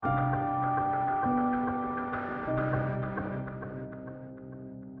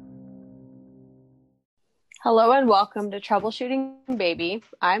Hello and welcome to Troubleshooting Baby.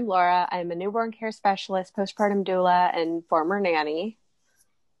 I'm Laura. I'm a newborn care specialist, postpartum doula, and former nanny.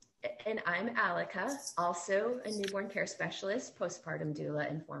 And I'm Alika, also a newborn care specialist, postpartum doula,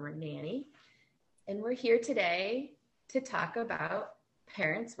 and former nanny. And we're here today to talk about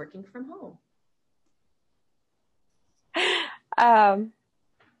parents working from home. Um,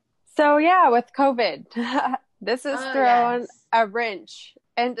 so with COVID, this has Oh, thrown yes. a wrench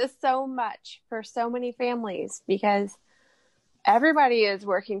into so much for so many families because everybody is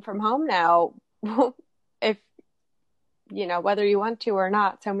working from home now. If whether you want to or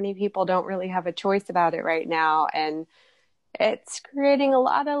not, so many people don't really have a choice about it right now, and it's creating a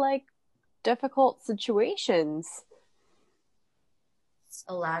lot of difficult situations.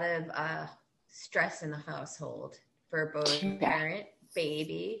 A lot of stress in the household for both Yeah. parent,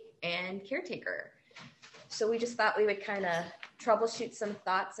 baby, and caretaker. So we just thought we would kind of troubleshoot some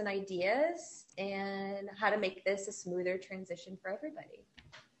thoughts and ideas and how to make this a smoother transition for everybody.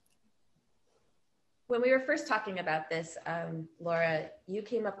 When we were first talking about this, Laura, you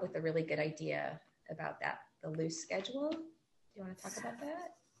came up with a really good idea about that, the loose schedule. Do you want to talk about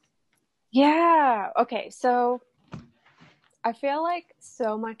that? Yeah. Okay. So I feel like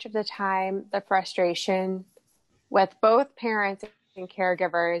so much of the time, the frustration with both parents and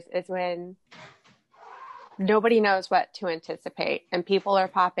caregivers is when nobody knows what to anticipate and people are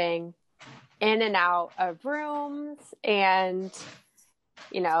popping in and out of rooms and,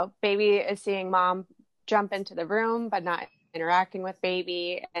 baby is seeing mom jump into the room, but not interacting with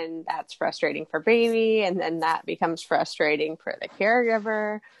baby. And that's frustrating for baby. And then that becomes frustrating for the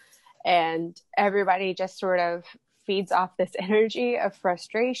caregiver. And everybody just sort of feeds off this energy of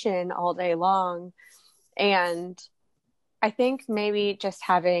frustration all day long. And I think maybe just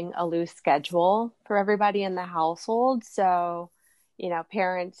having a loose schedule for everybody in the household. So,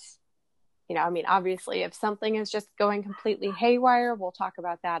 parents, obviously, if something is just going completely haywire, we'll talk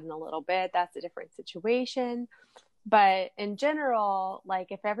about that in a little bit. That's a different situation. But in general,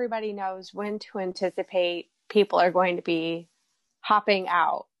 if everybody knows when to anticipate, people are going to be hopping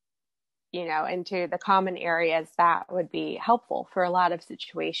out into the common areas, that would be helpful for a lot of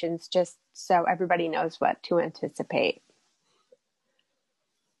situations, just so everybody knows what to anticipate.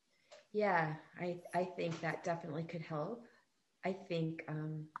 Yeah, I think that definitely could help. I think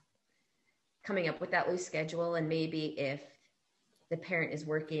coming up with that loose schedule, and maybe if the parent is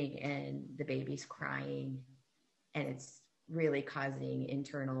working and the baby's crying and it's really causing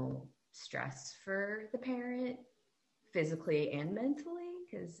internal stress for the parent, physically and mentally,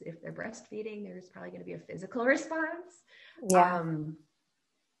 because if they're breastfeeding, there's probably going to be a physical response. Yeah. Um,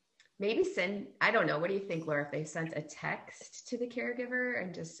 Maybe send, I don't know, what do you think, Laura, if they sent a text to the caregiver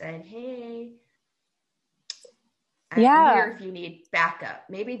and just said, hey, I'm here Yeah. if you need backup.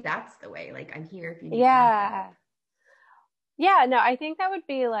 Maybe that's the way. Like, I'm here if you need Yeah. backup. Yeah. No, I think that would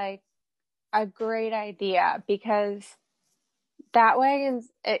be a great idea because that way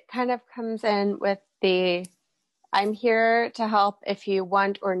it kind of comes in with the I'm here to help if you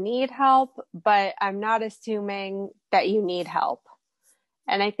want or need help, but I'm not assuming that you need help.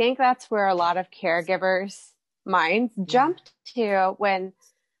 And I think that's where a lot of caregivers' minds Yeah. jump to when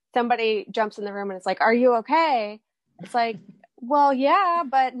somebody jumps in the room and it's like, are you okay? It's like, well, yeah,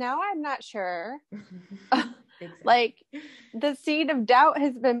 but now I'm not sure. Exactly. Like the seed of doubt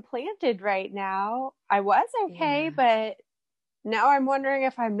has been planted right now. I was okay, Yeah. but now I'm wondering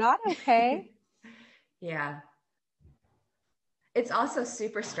if I'm not okay. Yeah. It's also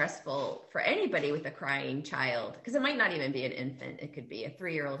super stressful for anybody with a crying child because it might not even be an infant. It could be a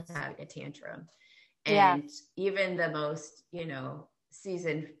 3-year-old having a tantrum. Yeah. And even the most,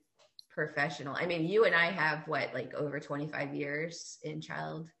 seasoned professional. I mean, you and I have what, like over 25 years in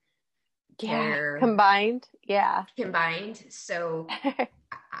child Yeah. care Combined. Yeah. combined. So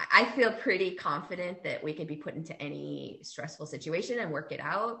I feel pretty confident that we could be put into any stressful situation and work it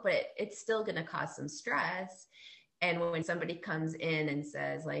out, but it's still going to cause some stress. And when somebody comes in and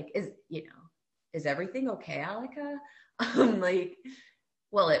says, like, is everything okay, Alika? I'm like,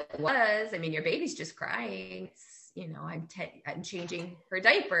 well, it was. I mean, your baby's just crying. I'm changing her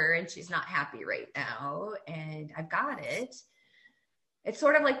diaper and she's not happy right now, and I've got it. It's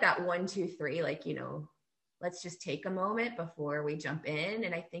sort of like that 1, 2, 3, like, let's just take a moment before we jump in.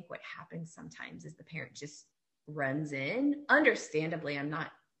 And I think what happens sometimes is the parent just runs in. Understandably, I'm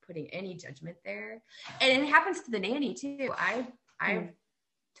not putting any judgment there. And it happens to the nanny too. I've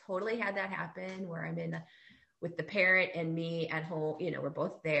totally had that happen where I'm in with the parent and me at home, we're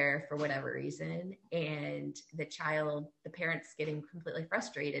both there for whatever reason. And the parent's getting completely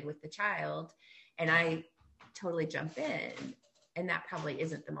frustrated with the child. And I totally jump in. And that probably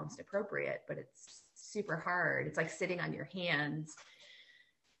isn't the most appropriate, but it's super hard. It's like sitting on your hands,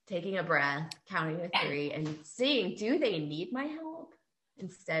 taking a breath, counting to 3 and seeing, do they need my help?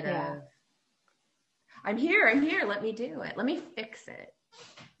 Instead of, I'm here, let me do it. Let me fix it.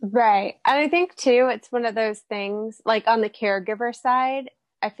 Right. And I think too, it's one of those things like on the caregiver side,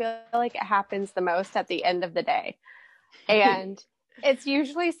 I feel like it happens the most at the end of the day. And it's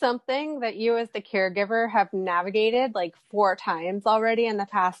usually something that you as the caregiver have navigated like 4 times already in the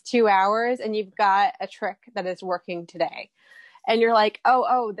past 2 hours, and you've got a trick that is working today. And you're like,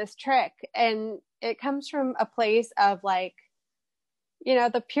 oh, this trick. And it comes from a place of like,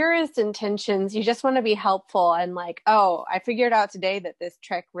 the purest intentions. You just want to be helpful and like, oh, I figured out today that this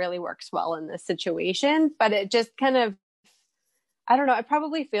trick really works well in this situation. But it just kind of, I don't know, it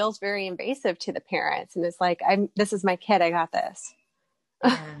probably feels very invasive to the parents. And it's like, this is my kid. I got this.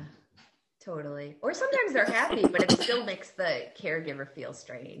 Yeah, totally. Or sometimes they're happy, but it still makes the caregiver feel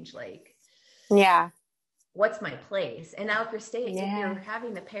strange. Like, yeah, what's my place? And now if you're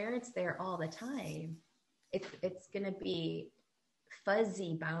having the parents there all the time, it's going to be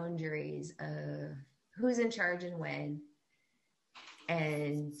fuzzy boundaries of who's in charge and when,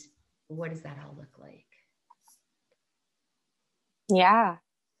 and what does that all look like? Yeah.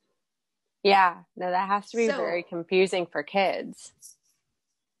 No, that has to be very confusing for kids.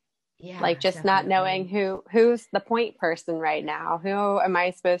 Yeah, like just definitely. Not knowing who's the point person right now. Who am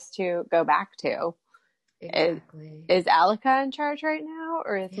I supposed to go back to? Exactly. Is Alika in charge right now,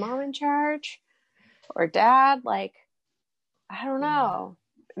 or is mom in charge, or dad? Like, I don't know.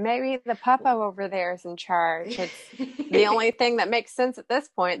 Maybe the puppo over there is in charge. It's the only thing that makes sense at this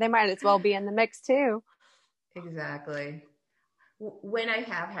point. They might as well be in the mix too. Exactly. When I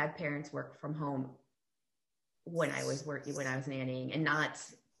have had parents work from home, when I was nannying, and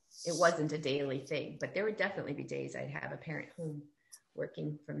it wasn't a daily thing, but there would definitely be days I'd have a parent home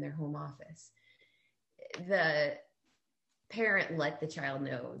working from their home office. The parent let the child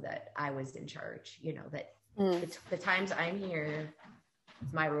know that I was in charge, that the times I'm here,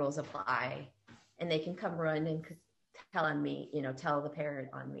 my rules apply, and they can come run and tell on me, tell the parent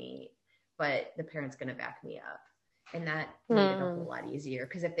on me, but the parent's going to back me up. And that made it a whole lot easier,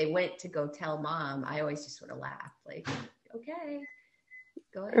 because if they went to go tell mom, I always just sort of laugh like, okay,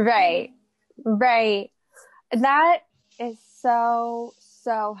 go ahead. Right. That is so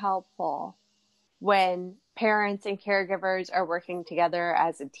helpful when parents and caregivers are working together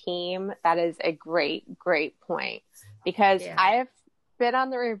as a team. That is a great point, because I've been on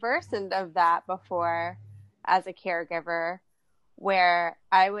the reverse end of that before as a caregiver, where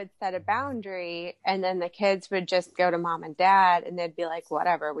I would set a boundary and then the kids would just go to mom and dad and they'd be like,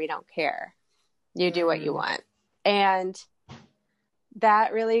 whatever, we don't care. You do what you want. And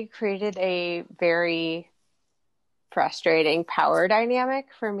that really created a very frustrating power dynamic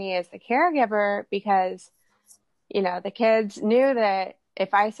for me as the caregiver, because, the kids knew that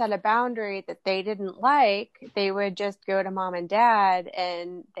if I set a boundary that they didn't like, they would just go to mom and dad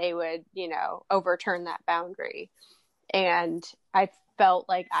and they would, overturn that boundary. And I felt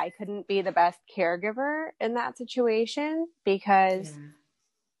like I couldn't be the best caregiver in that situation, because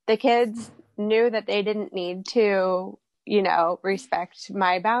the kids knew that they didn't need to, respect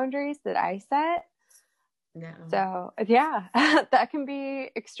my boundaries that I set. No. So that can be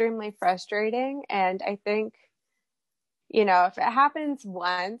extremely frustrating. And I think, if it happens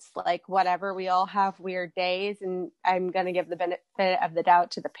once, like whatever, we all have weird days, and I'm going to give the benefit of the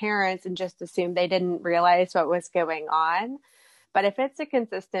doubt to the parents and just assume they didn't realize what was going on. But if it's a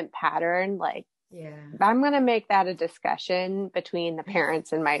consistent pattern, like, I'm going to make that a discussion between the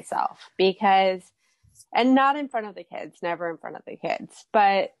parents and myself, and not in front of the kids, never in front of the kids,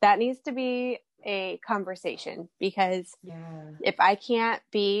 but that needs to be a conversation, because if I can't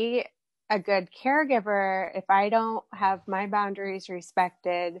be a good caregiver, if I don't have my boundaries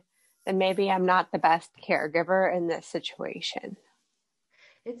respected, then maybe I'm not the best caregiver in this situation.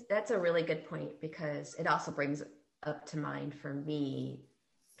 That's a really good point, because it also brings up to mind for me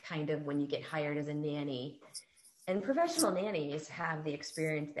kind of when you get hired as a nanny, and professional nannies have the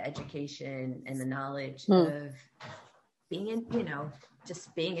experience, the education, and the knowledge of being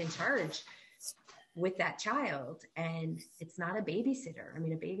just being in charge with that child. And it's not a babysitter. I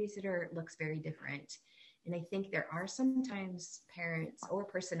mean, a babysitter looks very different. And I think there are sometimes parents or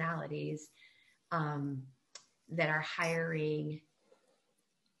personalities that are hiring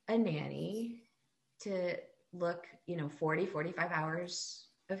a nanny to look, 40, 45 hours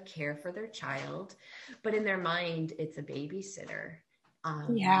of care for their child, but in their mind, it's a babysitter.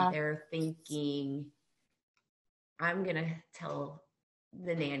 They're thinking, I'm going to tell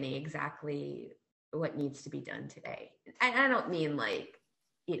the nanny exactly what needs to be done today. And I don't mean like,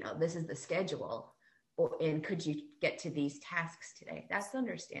 this is the schedule, and could you get to these tasks today? That's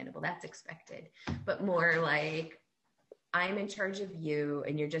understandable. That's expected. But more like, I'm in charge of you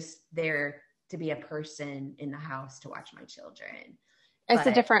and you're just there to be a person in the house to watch my children. It's a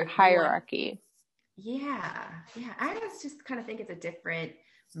But different if you want, hierarchy. yeah. I just kind of think it's a different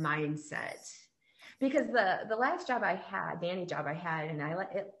mindset, because the last job I had, nanny job I had, and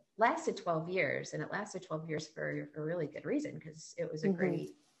it lasted 12 years, and it lasted 12 years for a really good reason, because it was a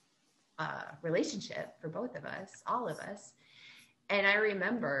great relationship for both of us, all of us. And I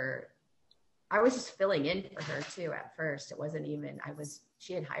remember I was just filling in for her too at first. It wasn't even,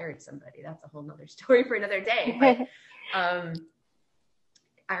 she had hired somebody. That's a whole nother story for another day. But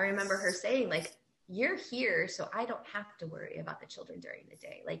I remember her saying, like, you're here, so I don't have to worry about the children during the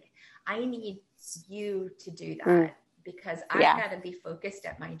day. Like, I need you to do that because I got to be focused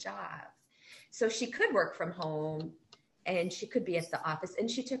at my job. So she could work from home and she could be at the office,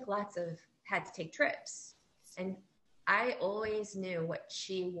 and she had to take trips. And I always knew what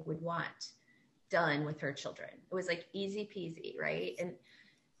she would want done with her children. It was like easy peasy, right? And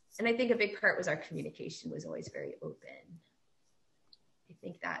I think a big part was our communication was always very open. I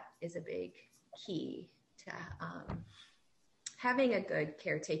think that is a big key to having a good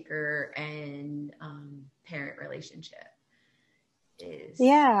caretaker and parent relationship, is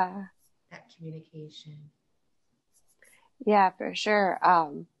that communication. Yeah, for sure.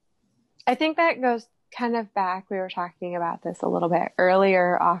 I think that goes kind of back. We were talking about this a little bit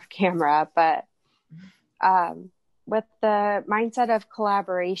earlier off camera, but with the mindset of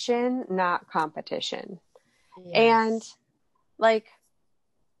collaboration, not competition. Yes. And like,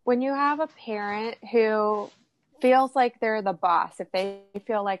 when you have a parent who feels like they're the boss, if they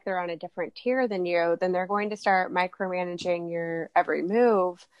feel like they're on a different tier than you, then they're going to start micromanaging your every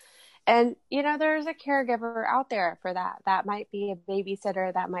move. And, there's a caregiver out there for that. That might be a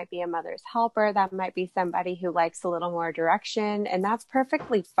babysitter. That might be a mother's helper. That might be somebody who likes a little more direction. And that's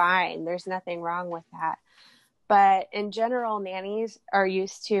perfectly fine. There's nothing wrong with that. But in general, nannies are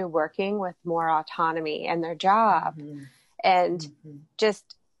used to working with more autonomy in their job. And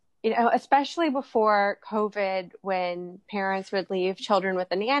just, especially before COVID, when parents would leave children with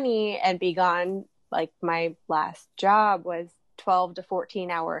a nanny and be gone, like my last job was 12 to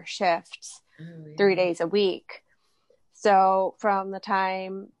 14-hour shifts, 3 days a week. So from the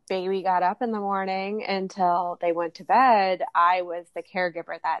time baby got up in the morning until they went to bed, I was the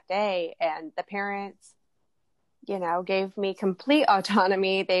caregiver that day. And the parents, gave me complete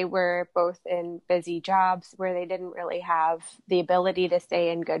autonomy. They were both in busy jobs where they didn't really have the ability to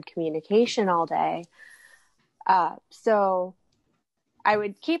stay in good communication all day. So I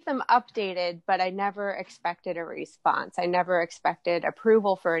would keep them updated, but I never expected a response. I never expected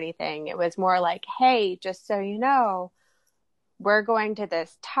approval for anything. It was more like, hey, just so you know, we're going to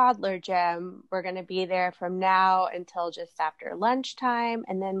this toddler gym. We're going to be there from now until just after lunchtime,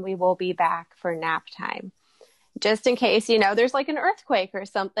 and then we will be back for nap time. Just in case, there's like an earthquake or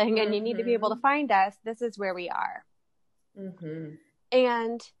something and you need to be able to find us, this is where we are.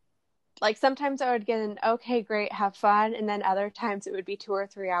 And like, sometimes I would get an, okay, great, have fun. And then other times it would be 2 or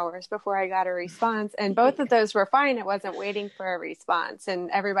 3 hours before I got a response. And both of those were fine. It wasn't waiting for a response.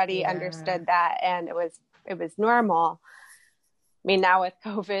 And everybody understood that. And it was normal. I mean, now with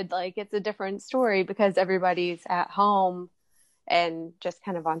COVID, like, it's a different story because everybody's at home and just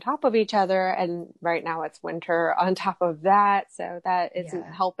kind of on top of each other. And right now it's winter on top of that. So that isn't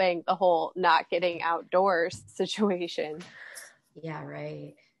helping the whole not getting outdoors situation. Yeah,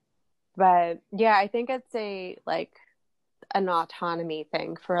 right. But yeah, I think it's an autonomy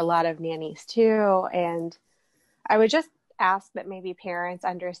thing for a lot of nannies too. And I would just ask that maybe parents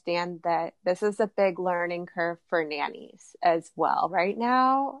understand that this is a big learning curve for nannies as well right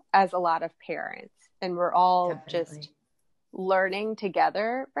now, as a lot of parents. And we're all just learning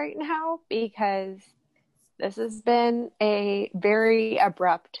together right now, because this has been a very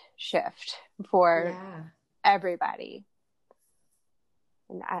abrupt shift for everybody.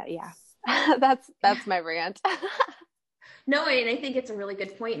 And that's my rant. No, and I think it's a really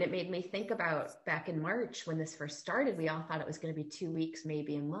good point. And it made me think about back in March when this first started, we all thought it was going to be 2 weeks,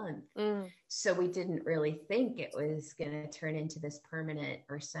 maybe a month. So we didn't really think it was going to turn into this permanent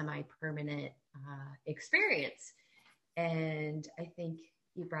or semi-permanent experience. And I think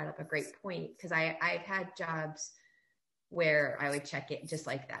you brought up a great point, because I've had jobs where I would check it just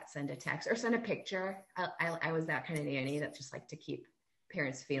like that, send a text or send a picture. I was that kind of nanny that just like to keep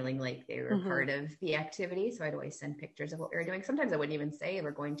parents feeling like they were part of the activity. So I'd always send pictures of what we were doing. Sometimes I wouldn't even say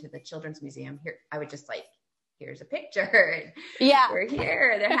we're going to the children's museum. Here, I would just like, here's a picture. We're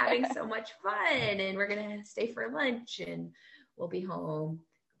here. They're having so much fun, and we're going to stay for lunch and we'll be home.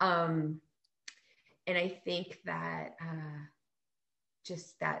 And I think that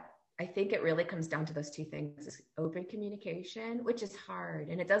I think it really comes down to those two things: is open communication, which is hard.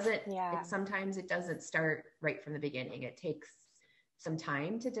 And sometimes it doesn't start right from the beginning. It takes some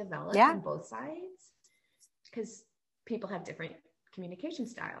time to develop on both sides, because people have different communication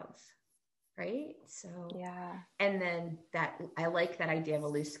styles. Right. So, and then I like that idea of a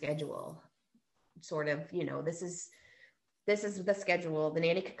loose schedule, sort of, this is the schedule. The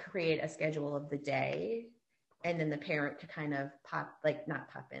nanny could create a schedule of the day, and then the parent could kind of not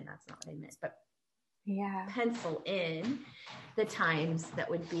pop in. That's not what I meant, but pencil in the times that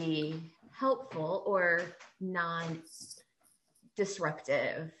would be helpful or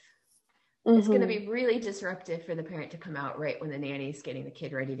non-disruptive. Mm-hmm. It's going to be really disruptive for the parent to come out right when the nanny's getting the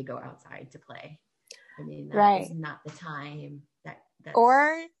kid ready to go outside to play. I mean, that is not the time that's...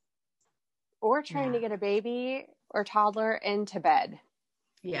 Or trying to get a baby or toddler into bed.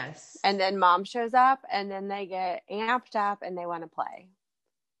 Yes. And then mom shows up, and then they get amped up and they want to play.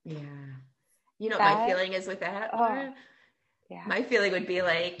 Yeah. My feeling is with that, Laura? Yeah. My feeling would be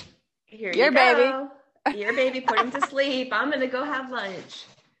like, here you go. Your baby, put him to sleep. I'm going to go have lunch.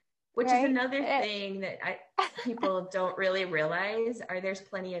 Which is another thing that people don't really realize. There's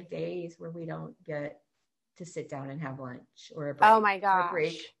plenty of days where we don't get to sit down and have lunch or a break. Oh my gosh. Or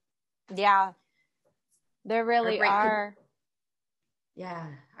break. Yeah. There really are.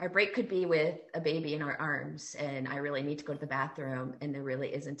 Our break could be with a baby in our arms, and I really need to go to the bathroom, and there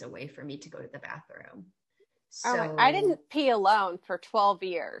really isn't a way for me to go to the bathroom. So I didn't pee alone for 12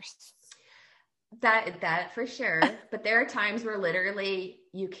 years. That for sure. But there are times where literally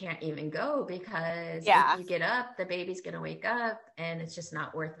you can't even go, because if you get up, the baby's going to wake up, and it's just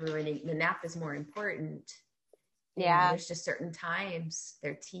not worth ruining. The nap is more important. There's just certain times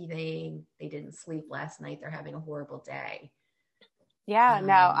they're teething. They didn't sleep last night. They're having a horrible day. Yeah.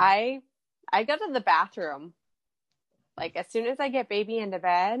 No, I go to the bathroom. Like as soon as I get baby into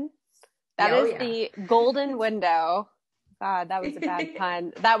bed, that is the golden window. God, that was a bad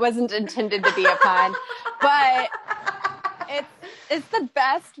pun. That wasn't intended to be a pun, but it's the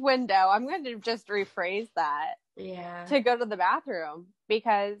best window. I'm going to just rephrase that. Yeah. To go to the bathroom,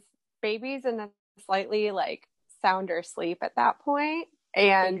 because baby's in a slightly sounder sleep at that point,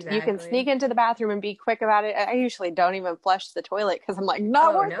 and you can sneak into the bathroom and be quick about it. I usually don't even flush the toilet because I'm like,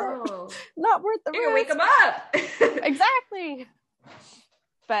 not worth it. Not worth the risk. You're gonna wake them up. Exactly.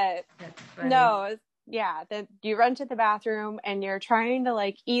 But no. Yeah, then you run to the bathroom and you're trying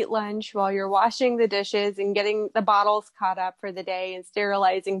to eat lunch while you're washing the dishes and getting the bottles caught up for the day and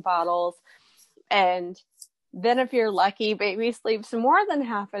sterilizing bottles. And then if you're lucky, baby sleeps more than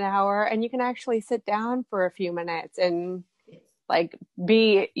half an hour, and you can actually sit down for a few minutes and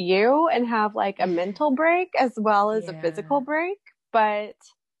be you and have a mental break as well as a physical break. But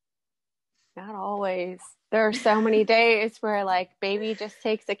not always. There are so many days where baby just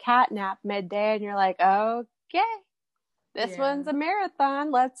takes a cat nap midday, and you're like, okay, this one's a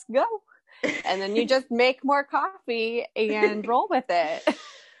marathon. Let's go. And then you just make more coffee and roll with it.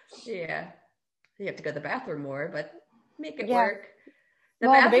 Yeah. You have to go to the bathroom more, but make it work. The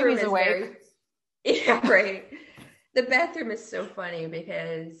bathroom is awake. Right. The bathroom is so funny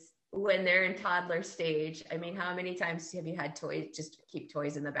because when they're in toddler stage, I mean, how many times have you had toys, just keep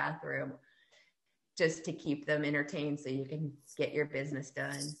toys in the bathroom just to keep them entertained so you can get your business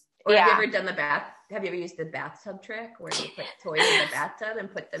done? Or have you ever used the bathtub trick where you put toys in the bathtub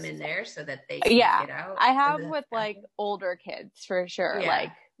and put them in there so that they can get out? I have with older kids for sure,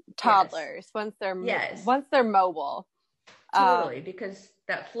 toddlers, once they're mobile. Totally, because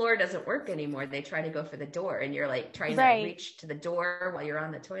that floor doesn't work anymore. They try to go for the door, and you're trying to reach to the door while you're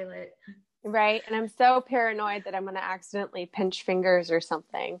on the toilet. Right. And I'm so paranoid that I'm going to accidentally pinch fingers or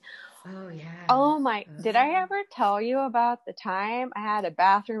something. Oh, yeah. Oh, my. Did I ever tell you about the time I had a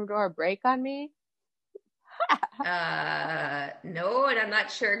bathroom door break on me? No, and I'm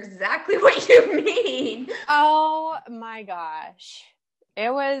not sure exactly what you mean. Oh, my gosh.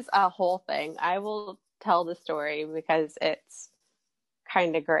 It was a whole thing. I will tell the story because it's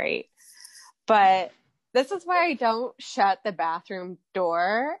kind of great. But this is why I don't shut the bathroom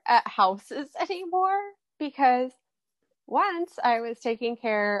door at houses anymore, because once I was taking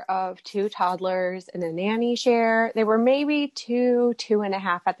care of 2 toddlers in a nanny share. They were maybe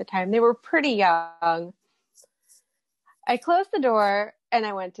 2.5 at the time. They were pretty young. I closed the door and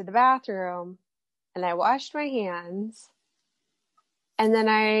I went to the bathroom and I washed my hands. And then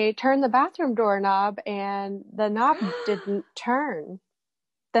I turned the bathroom doorknob and the knob didn't turn.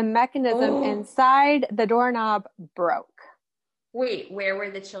 The mechanism inside the doorknob broke. Wait, where were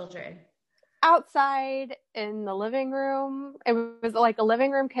the children? outside in the living room. It was like a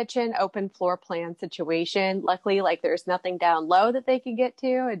living room, kitchen, open floor plan situation. Luckily, like there's nothing down low that they could get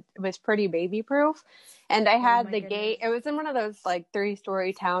to. It was pretty baby proof. And I Oh had my the goodness. gate. It was in one of those like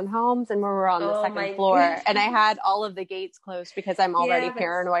 3-story townhomes, and we were on the Oh second my floor. goodness. And I had all of the gates closed because I'm already Yeah, but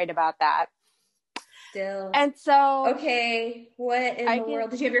paranoid about that. still. And so Okay, what in I the get,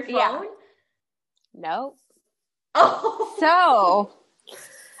 world? Did you have your yeah, phone? no. Oh. So,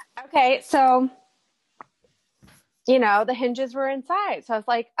 okay, so the hinges were inside. So I was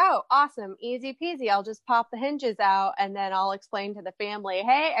like, oh, awesome. Easy peasy. I'll just pop the hinges out and then I'll explain to the family,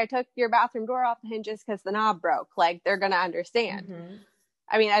 hey, I took your bathroom door off the hinges because the knob broke. Like, they're going to understand. Mm-hmm.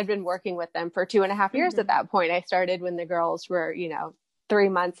 I mean, I'd been working with them for 2.5 years at Mm-hmm. that point. I started when the girls were, 3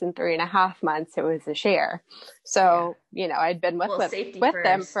 months and 3.5 months. It was a share. Yeah. So, I'd been Well, safety with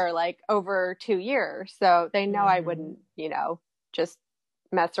them first. for like over 2 years. So they know I Mm-hmm. wouldn't, just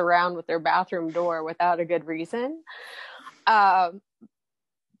mess around with their bathroom door without a good reason. Um,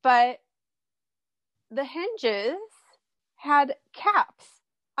 but the hinges had caps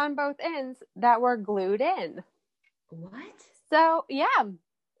on both ends that were glued in. What? So, yeah.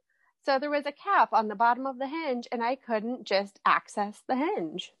 So there was a cap on the bottom of the hinge, and I couldn't just access the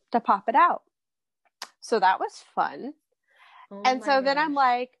hinge to pop it out. So that was fun. Oh And my so then I'm gosh.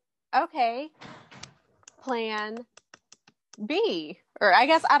 like, okay, plan B. Or I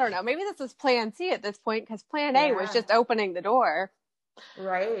guess, I don't know, maybe this was plan C at this point because plan A was Yeah. just opening the door.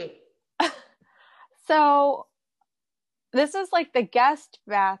 Right. So this is like the guest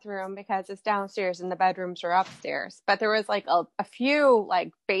bathroom because it's downstairs and the bedrooms are upstairs. But there was like a few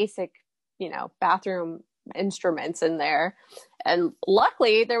like basic, bathroom instruments in there. And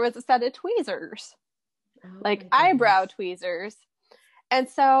luckily there was a set of tweezers, Oh like my eyebrow goodness. tweezers. And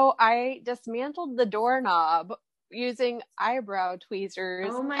so I dismantled the doorknob using eyebrow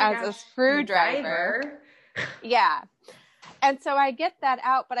tweezers Oh my as a gosh. screwdriver. MacGyver. Yeah. And so I get that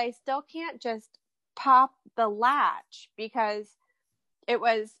out, but I still can't just pop the latch because it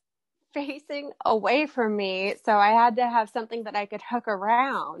was facing away from me. So I had to have something that I could hook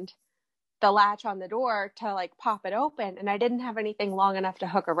around the latch on the door to like pop it open. And I didn't have anything long enough to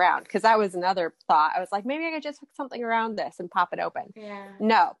hook around because that was another thought. I was like, maybe I could just hook something around this and pop it open. Yeah.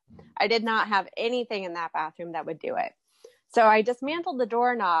 No, I did not have anything in that bathroom that would do it. So I dismantled the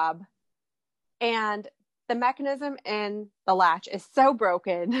doorknob, and the mechanism in the latch is so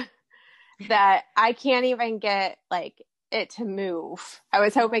broken that I can't even get like it to move. I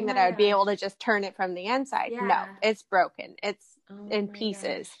was Oh hoping that my I would be able to gosh. just turn it from the inside. No, Yeah. it's broken. It's Oh in my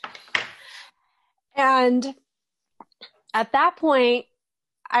pieces. gosh. And at that point,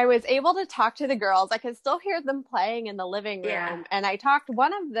 I was able to talk to the girls. I could still hear them playing in the living Yeah. room. And I talked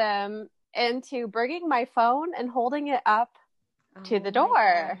one of them into bringing my phone and holding it up to Oh the my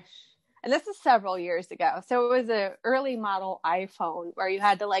door. gosh. And this is several years ago. So it was an early model iPhone where you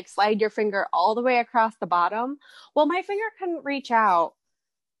had to like slide your finger all the way across the bottom. Well, my finger couldn't reach out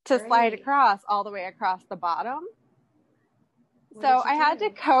to slide Right. across all the way across the bottom. What So did I you had to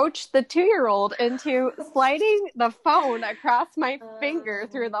do? coach the 2-year-old into sliding the phone across my finger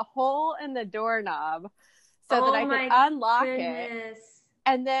through Oh. the hole in the doorknob so that Oh I could my unlock it. goodness.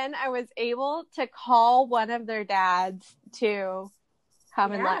 And then I was able to call one of their dads to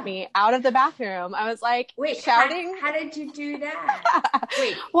come and let Yeah. me out of the bathroom. I was like Wait, shouting. how did you do that?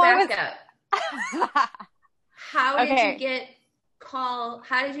 Wait, Well, back I up. was How did you okay.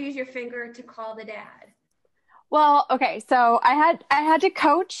 how did you use your finger to call the dad? Well, okay, so I had to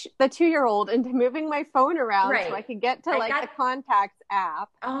coach the 2-year-old into moving my phone around so Right. I could get to I like got, the contacts app.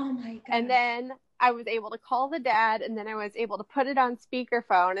 oh my And gosh. then I was able to call the dad, and then I was able to put it on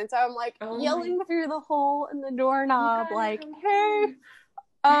speakerphone. And so I'm like Oh my, yelling through the hole in the you doorknob, gotta like, come hey,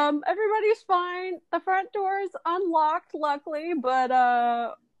 home. everybody's fine. The front door is unlocked, luckily, but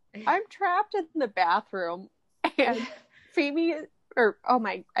I'm trapped in the bathroom. And Phoebe, or oh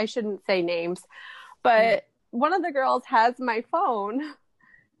my, I shouldn't say names, but one of the girls has my phone.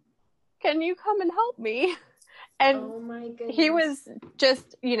 Can you come and help me? And Oh my goodness. he was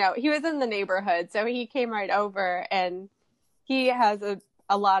just, he was in the neighborhood. So he came right over, and he has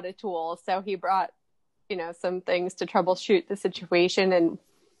a lot of tools. So he brought, some things to troubleshoot the situation. And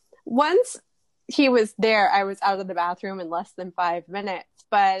once he was there, I was out of the bathroom in less than 5 minutes.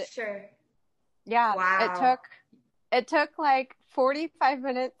 But Sure. yeah, Wow. it took like 45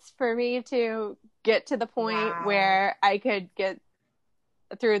 minutes for me to get to the point Wow. where I could get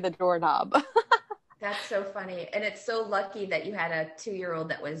through the doorknob. That's so funny. And it's so lucky that you had a 2-year-old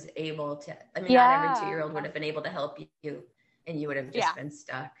that was able to, I mean, not every Yeah. 2-year-old would have been able to help you and you would have just Yeah. been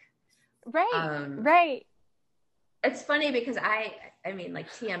stuck. Right. Um, Right. it's funny because I mean, like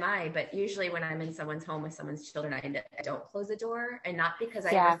TMI, but usually when I'm in someone's home with someone's children, I don't close the door, and not because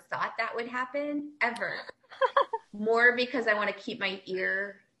I Yeah. ever thought that would happen ever. More because I want to keep my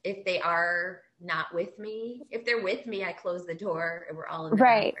ear if they are not with me. If they're with me, I close the door and we're all in the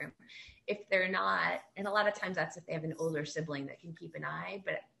Right. bathroom. If they're not, and a lot of times that's if they have an older sibling that can keep an eye,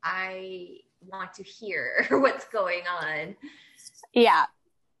 but I want to hear what's going on. Yeah.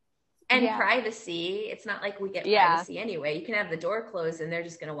 And Yeah. privacy, it's not like we get Yeah. privacy anyway. You can have the door closed and they're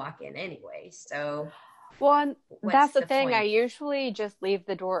just going to walk in anyway. So Well, and what's that's the the thing. I point? usually just leave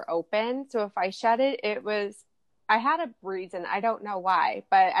the door open. So if I shut it, I had a reason. I don't know why,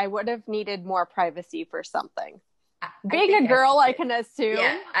 but I would have needed more privacy for something. I Being think a girl, I can yeah,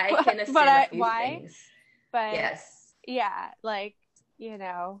 assume. I can But assume a few why? things. But Yes. yeah, like, you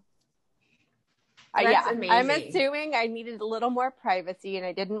know, Well, that's yeah, I'm amazing. assuming I needed a little more privacy and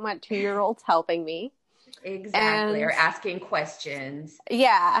I didn't want 2-year-olds helping me. Exactly. Or And asking questions.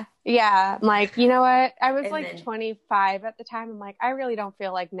 yeah, yeah. I'm like, you know what? I was And like then 25 at the time. I'm like, I really don't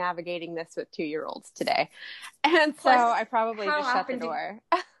feel like navigating this with 2-year-olds today. And so plus, I probably how just shut the often do, door.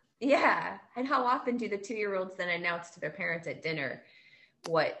 yeah. And how often do the 2-year-olds then announce to their parents at dinner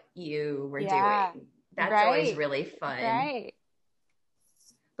what you were Yeah, doing? That's always right, really fun. right,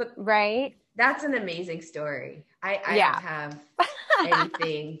 But right. that's an amazing story. I don't Yeah. have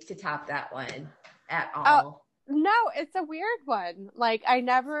anything to top that one at Oh, all. no, it's a weird one. Like, I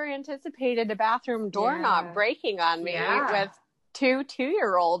never anticipated a bathroom doorknob Yeah. breaking on me Yeah. with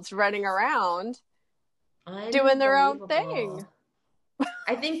 2-2-year-olds running around doing their own thing. Unbelievable.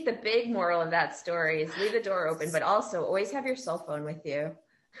 I think the big moral of that story is leave the door open, but also always have your cell phone with you.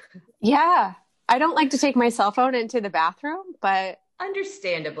 Yeah. I don't like to take my cell phone into the bathroom, but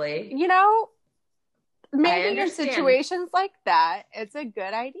Understandably. you know, I maybe in understand. situations like that, it's a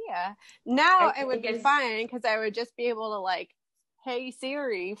good idea. Now I it would think be as fine because I would just be able to like, hey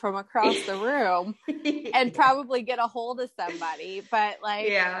Siri from across the room and yeah. probably get a hold of somebody. But like,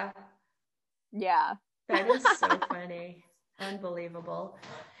 Yeah. yeah. That is so funny. Unbelievable.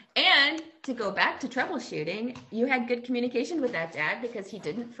 And to go back to troubleshooting, you had good communication with that dad because he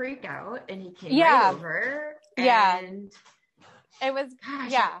didn't freak out and he came right Yeah. over. Yeah. And It was,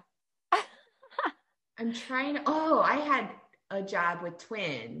 gosh, yeah. I'm trying to. Oh, I had a job with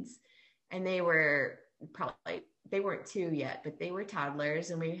twins, and they were probably they weren't two yet, but they were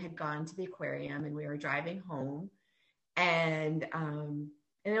toddlers, and we had gone to the aquarium, and we were driving home, and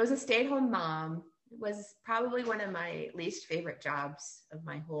it was a stay-at-home mom. It was probably one of my least favorite jobs of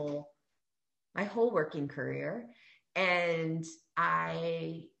my whole working career, and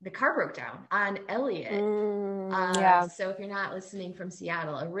the car broke down on Elliott. Yeah. So if you're not listening from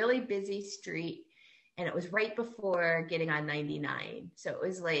Seattle, a really busy street, and it was right before getting on 99. So it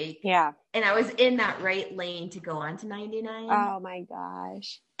was like, Yeah. and I was in that right lane to go on to 99, Oh my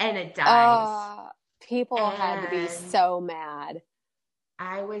gosh. and it dies. Oh, people had to be And so mad.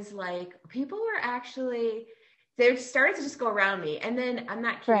 I was like, people were actually, they started to just go around me. And then I'm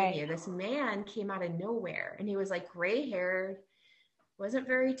not kidding Right. you, this man came out of nowhere, and he was like gray haired, wasn't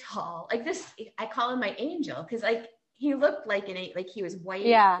very tall. Like this, I call him my angel because like he looked like like he was white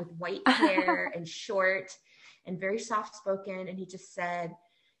Yeah. with white hair and short and very soft spoken. And he said,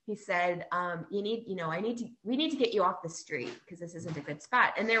 we need to get you off the street because this isn't a good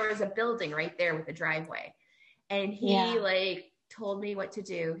spot. And there was a building right there with a driveway. And he Yeah. like told me what to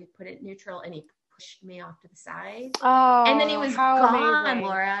do. He put it neutral and he pushed me off to the side. And then he Oh, was how gone, amazing.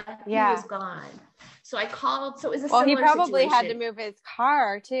 Laura. He was Yeah. gone. So I called. So it was a Well, he similar probably had to situation. move his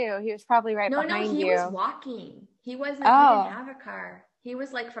car too. He was probably right No, behind he was you. walking. He didn't Oh, have a car. He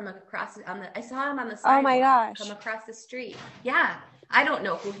was like from across I saw him on the oh my sidewalk come gosh. across the street. Yeah. I don't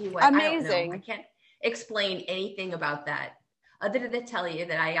know who he was. I don't know. I Amazing. can't explain anything about that other than to tell you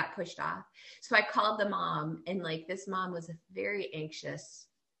that I got pushed off. So I called the mom, and like this mom was very anxious,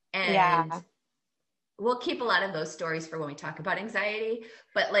 and Yeah. we'll keep a lot of those stories for when we talk about anxiety,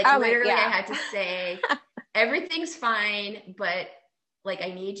 but like Oh my, literally I yeah. had to say everything's fine, but like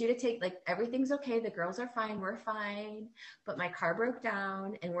I need you to take, like, everything's okay, the girls are fine, we're fine, but my car broke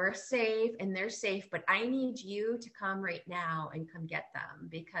down and we're safe and they're safe, but I need you to come right now and come get them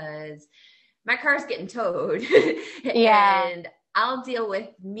because my car's getting towed Yeah. and I'll deal with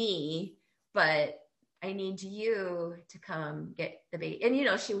me, but I need you to come get the baby.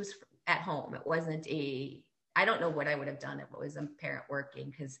 And she was at home. It wasn't I don't know what I would have done if it was a parent working,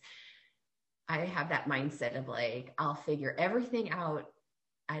 because I have that mindset of like, I'll figure everything out.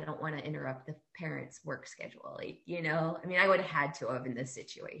 I don't want to interrupt the parents' work schedule. I mean, I would have had to have in this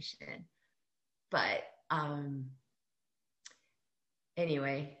situation. But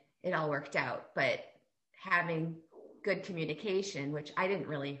anyway, it all worked out. But having good communication, which I didn't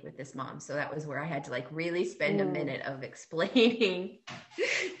really with this mom. So that was where I had to like really spend a minute of explaining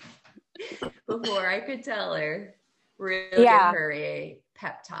before I could tell her, really give her a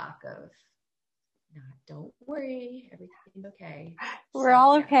pep talk of, no, don't worry, everything's okay. We're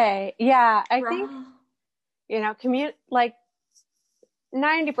all okay. Yeah. I think, like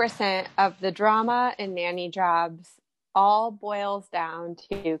 90% of the drama in nanny jobs all boils down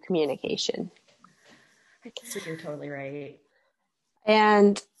to communication. I think you're totally right.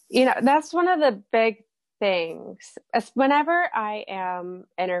 And, that's one of the big things. Whenever I am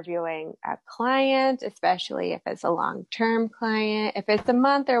interviewing a client, especially if it's a long-term client, if it's a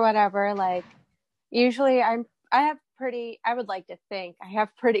month or whatever, like usually I would like to think I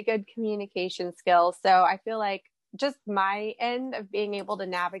have pretty good communication skills. So I feel like just my end of being able to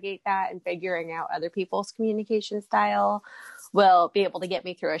navigate that and figuring out other people's communication style will be able to get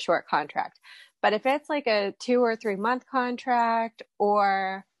me through a short contract. But if it's like a 2 or 3 month contract,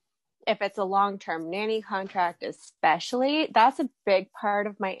 or if it's a long-term nanny contract, especially, that's a big part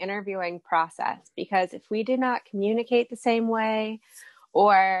of my interviewing process, because if we do not communicate the same way,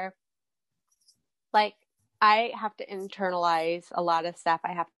 or like I have to internalize a lot of stuff.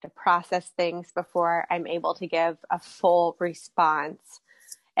 I have to process things before I'm able to give a full response.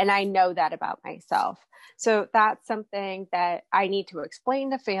 And I know that about myself. So that's something that I need to explain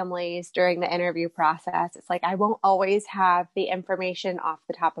to families during the interview process. It's like I won't always have the information off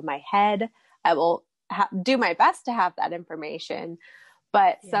the top of my head. I will do my best to have that information.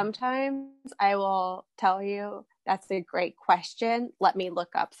 But sometimes I will tell you, that's a great question. Let me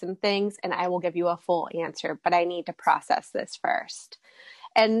look up some things and I will give you a full answer, but I need to process this first.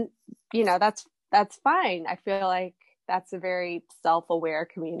 And, that's fine. I feel like that's a very self-aware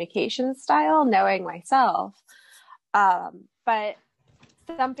communication style, knowing myself. But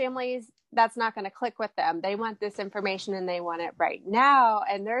some families, that's not going to click with them. They want this information and they want it right now.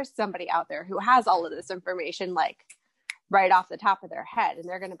 And there's somebody out there who has all of this information, like right off the top of their head, and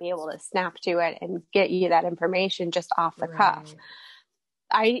they're going to be able to snap to it and get you that information just off the cuff.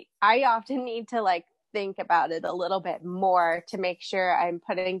 I often need to like think about it a little bit more to make sure I'm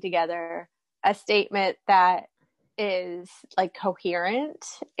putting together a statement that is like coherent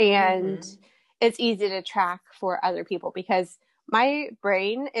and it's easy to track for other people, because my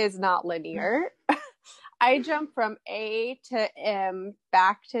brain is not linear. I jump from A to M,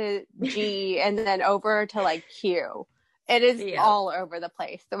 back to G, and then over to like Q. It is all over the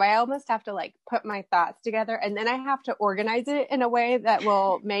place. So I almost have to like put my thoughts together, and then I have to organize it in a way that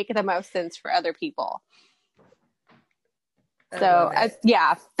will make the most sense for other people. So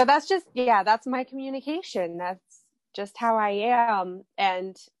but that's my communication. That's just how I am.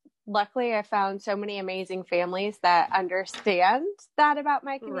 And luckily I found so many amazing families that understand that about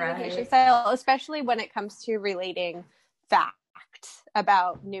my communication style, especially when it comes to relating facts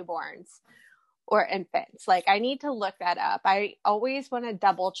about newborns or infants. Like I need to look that up. I always want to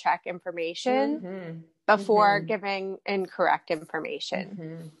double check information before giving incorrect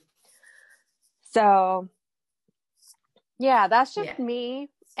information. So yeah, that's just me.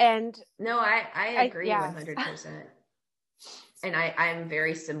 And no, I agree 100%. And I'm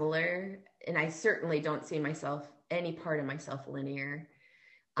very similar, and I certainly don't see any part of myself linear.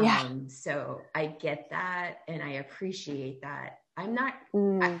 So I get that and I appreciate that. I'm not,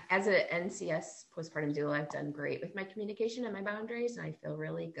 as an NCS postpartum doula, I've done great with my communication and my boundaries, and I feel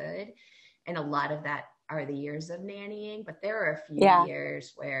really good. And a lot of that are the years of nannying, but there are a few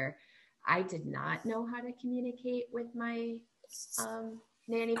years where I did not know how to communicate with my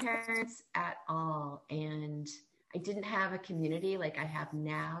nanny parents at all. And I didn't have a community like I have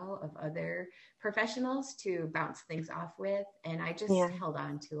now of other professionals to bounce things off with. And I just held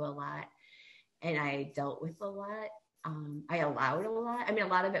on to a lot, and I dealt with a lot. I allowed a lot. I mean, a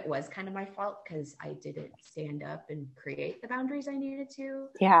lot of it was kind of my fault because I didn't stand up and create the boundaries I needed to.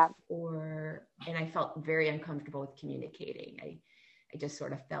 And I felt very uncomfortable with communicating. I just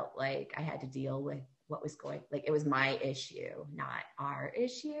sort of felt like I had to deal with what was like it was my issue, not our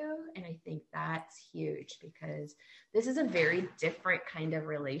issue. And I think that's huge, because this is a very different kind of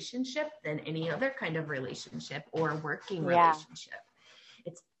relationship than any other kind of relationship or working relationship.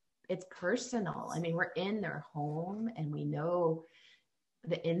 It's personal. I mean, we're in their home and we know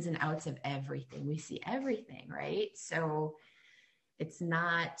the ins and outs of everything. We see everything, right? So it's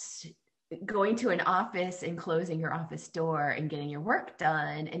not going to an office and closing your office door and getting your work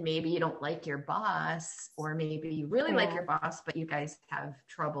done. And maybe you don't like your boss, or maybe you really like your boss, but you guys have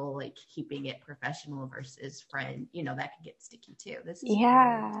trouble like keeping it professional versus friend, that can get sticky too. This is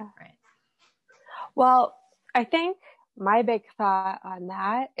really different. Well, I think my big thought on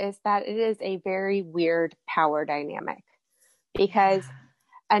that is that it is a very weird power dynamic because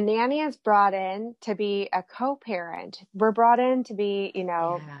Yeah. a nanny is brought in to be a co-parent. We're brought in to be,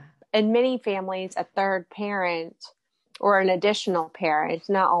 Yeah. in many families, a third parent or an additional parent,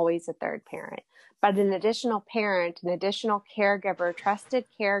 not always a third parent, but an additional parent, an additional caregiver, trusted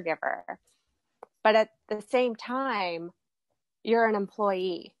caregiver. But at the same time, you're an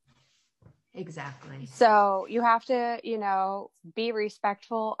employee. Exactly. So you have to, be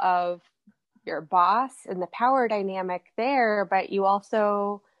respectful of your boss and the power dynamic there, but you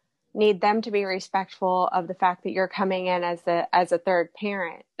also need them to be respectful of the fact that you're coming in as a third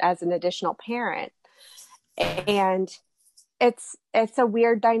parent, as an additional parent. Yeah. And it's a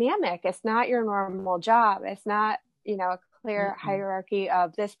weird dynamic. It's not your normal job. It's not, a clear Mm-mm. hierarchy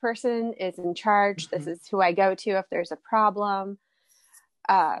of this person is in charge. This Mm-hmm. is who I go to if there's a problem.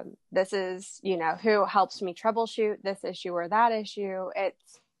 This is, who helps me troubleshoot this issue or that issue.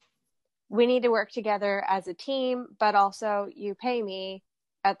 We need to work together as a team, but also you pay me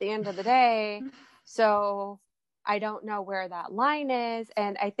at the end of the day. So I don't know where that line is.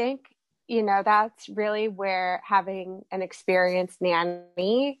 And I think, that's really where having an experienced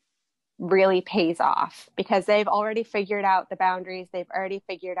nanny really pays off because they've already figured out the boundaries. They've already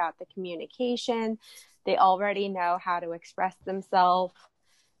figured out the communication. They already know how to express themselves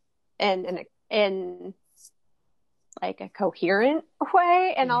in like a coherent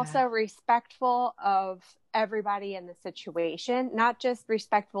way and Yeah. also respectful of everybody in the situation, not just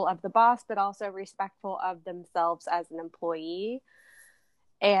respectful of the boss, but also respectful of themselves as an employee.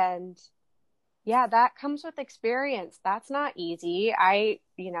 And yeah, that comes with experience. That's not easy. I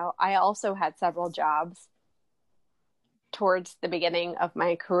also had several jobs towards the beginning of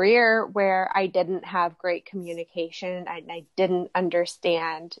my career where I didn't have great communication and I didn't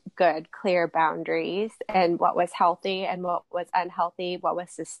understand good, clear boundaries and what was healthy and what was unhealthy, what was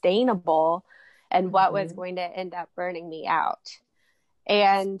sustainable, and what was Mm-hmm. going to end up burning me out.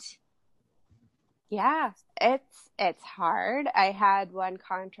 And yeah, it's hard. I had one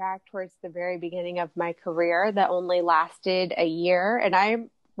contract towards the very beginning of my career that only lasted a year, and I'm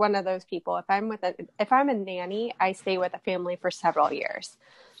one of those people. If I'm a nanny, I stay with a family for several years.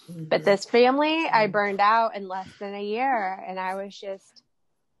 But Mm-hmm. this family, I Same. burned out in less than a year, and I was just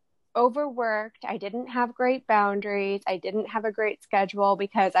overworked. I didn't have great boundaries. I didn't have a great schedule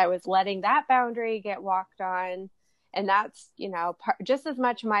because I was letting that boundary get walked on. And that's, just as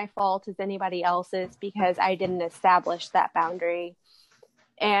much my fault as anybody else's because I didn't establish that boundary.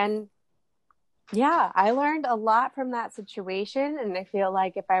 And yeah, I learned a lot from that situation. And I feel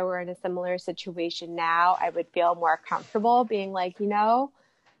like if I were in a similar situation now, I would feel more comfortable being like,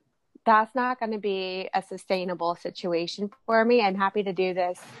 that's not going to be a sustainable situation for me. I'm happy to do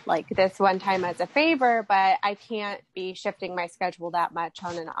this like this one time as a favor, but I can't be shifting my schedule that much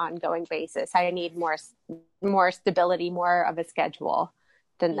on an ongoing basis. I need more stability, more of a schedule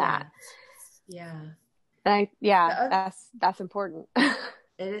than Yeah. that. Yeah. Yeah, The other, that's important. it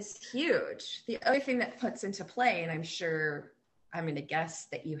is huge. The other thing that puts into play, and I'm sure I'm going to guess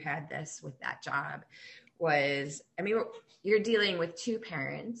that you had this with that job, was, I mean, you're dealing with two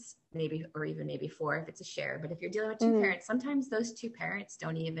parents, maybe, or even maybe four if it's a share. But if you're dealing with two Mm, parents, sometimes those two parents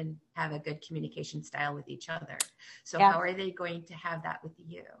don't even have a good communication style with each other. So yeah, how are they going to have that with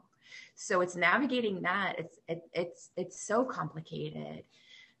you? So it's navigating that. It's so complicated.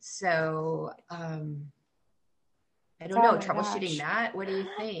 So I don't oh know, my troubleshooting gosh. that. What do you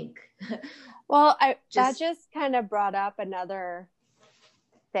think? Well, that Just just kind of brought up another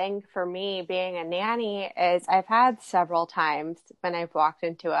thing for me being a nanny is I've had several times when I've walked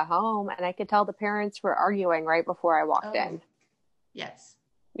into a home and I could tell the parents were arguing right before I walked oh in, yes,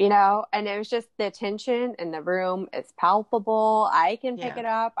 and it was just the tension in the room is palpable. I can pick yeah. it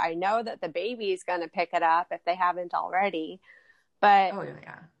up. I know that the baby's going to pick it up if they haven't already, but Oh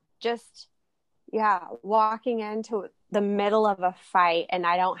yeah. just, yeah, walking into the middle of a fight and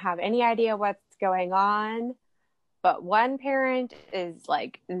I don't have any idea what's going on, but one parent is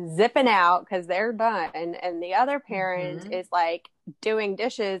like zipping out because they're done, and the other parent Mm-hmm. is like doing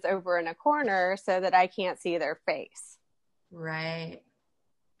dishes over in a corner so that I can't see their face. Right.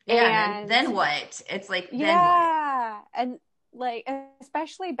 Yeah. And And then what? It's like, then what? yeah, and like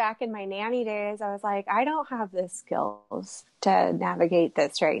especially back in my nanny days, I was like, I don't have the skills to navigate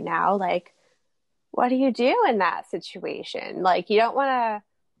this right now. Like, what do you do in that situation? Like, you don't want to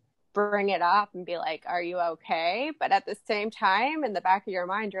bring it up and be like, are you okay? But at the same time, in the back of your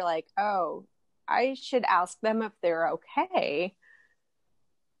mind, you're like, oh, I should ask them if they're okay.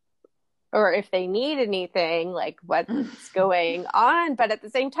 or if they need anything, like what's going on. But at the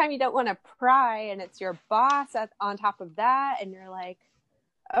same time, you don't want to pry, and it's your boss on top of that. And you're like,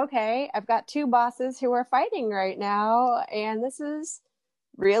 okay, I've got two bosses who are fighting right now, and this is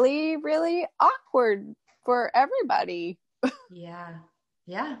really, really awkward for everybody. Yeah.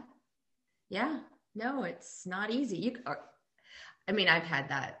 Yeah. Yeah. No, it's not easy. I mean, I've had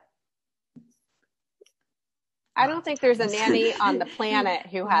that I don't lots of think there's a times. nanny on the planet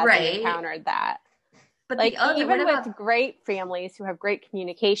who hasn't Right. encountered that. But Like, the other, what even about, with great families who have great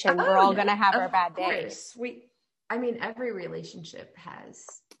communication, we're oh all no, going to have our of bad course. days. I mean, every relationship has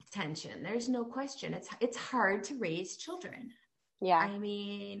tension. There's no question. It's hard to raise children. Yeah. I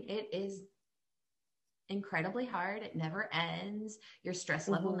mean, it is incredibly hard. It never ends. Your stress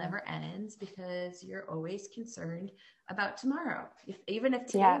level never ends because you're always concerned about tomorrow. Even if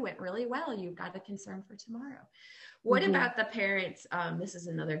today went really well, you've got a concern for tomorrow. What about the parents? This is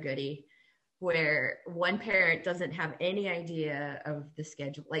another goodie where one parent doesn't have any idea of the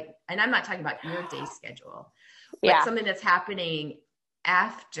schedule. Like, and I'm not talking about your day schedule, but something that's happening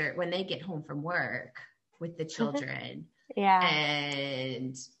after when they get home from work with the children. Yeah.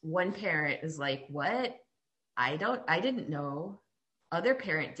 And one parent is like, what? I didn't know. Other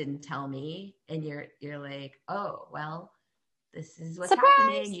parent didn't tell me. And you're like, oh, well, this is what's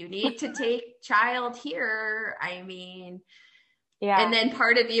happening. You need to take child here. I mean, yeah. And then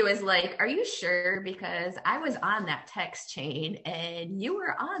part of you is like, are you sure? Because I was on that text chain and you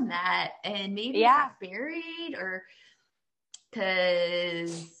were on that, and maybe it got buried, or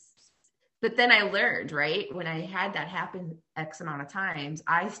but then I learned, right? When I had that happen X amount of times,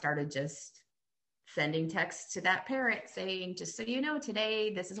 I started just sending texts to that parent saying, just so you know,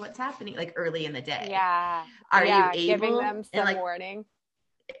 today, this is what's happening, like early in the day. Yeah. Are you able? Giving them some like,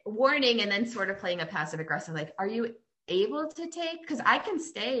 warning. And then sort of playing a passive aggressive, like, are you able to take? Because I can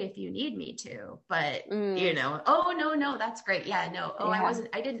stay if you need me to, but oh, no, that's great. Yeah, no. Oh,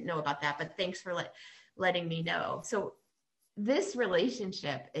 I didn't know about that, but thanks for letting me know. So this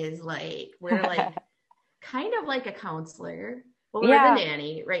relationship is like, we're like kind of like a counselor. Well, we're the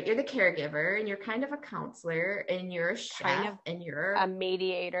nanny, right? You're the caregiver, and you're kind of a counselor, and you're a chef, and you're a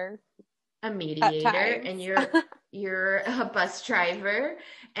mediator, and you're a bus driver,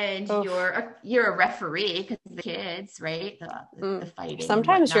 and you're a referee because the kids, right? The fighting.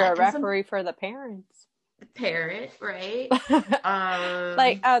 Sometimes you're a referee for the parents. The parent, right?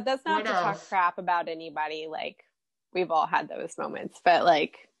 That's not to talk crap about anybody. Like, we've all had those moments, but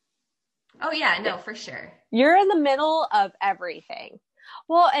like, oh yeah, no, for sure. You're in the middle of everything.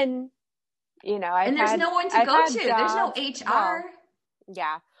 Well, and there's no one to go to. There's no HR.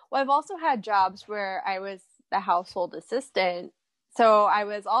 Yeah. Well, I've also had jobs where I was the household assistant. So I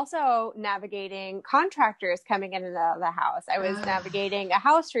was also navigating contractors coming in and out of the house. I was navigating a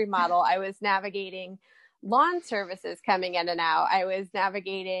house remodel. I was navigating lawn services coming in and out. I was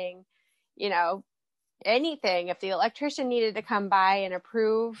navigating, anything. If the electrician needed to come by and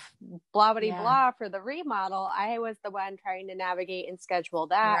approve blah blah blah for the remodel, I was the one trying to navigate and schedule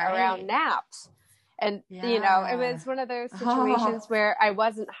that around naps. And it was one of those situations where I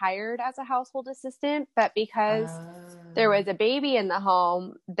wasn't hired as a household assistant, but because there was a baby in the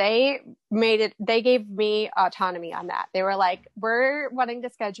home, they gave me autonomy on that. They were like, we're wanting to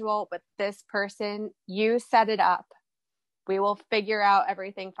schedule with this person, you set it up. We will figure out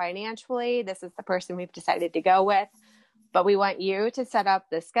everything financially. This is the person we've decided to go with, but we want you to set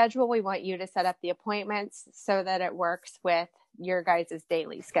up the schedule. We want you to set up the appointments so that it works with your guys'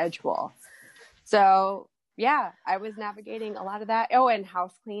 daily schedule. So yeah, I was navigating a lot of that. Oh, and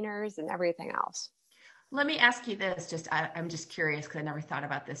house cleaners and everything else. Let me ask you this. I'm just curious because I never thought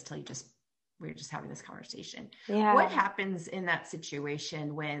about this till we were just having this conversation. Yeah. What happens in that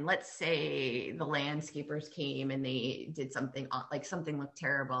situation when, let's say, the landscapers came and they did something, like something looked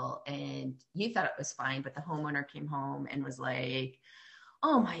terrible and you thought it was fine, but the homeowner came home and was like,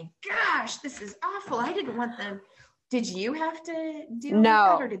 oh my gosh, this is awful. I didn't want them. Did you have to deal with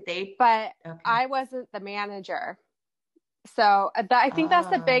that, or did they? But I wasn't the manager. So I think that's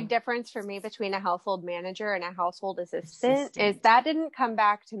the big difference for me between a household manager and a household assistant. Is that didn't come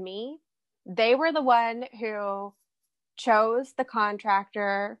back to me. They were the one who chose the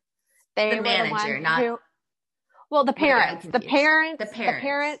contractor. They were the one who. Well, the parents. The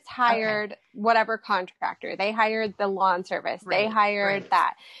parents hired whatever contractor. They hired the lawn service. They hired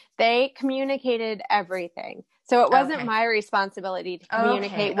that. They communicated everything. So it wasn't my responsibility to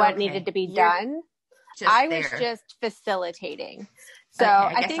communicate what needed to be done. I was just facilitaing. So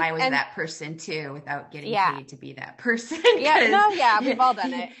I guess I was that person too, without getting paid to be that person. We've all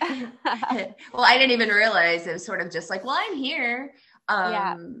done it. Well, I didn't even realize it was sort of just like, well, I'm here.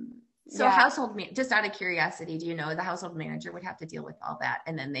 So just out of curiosity, do you know the household manager would have to deal with all that,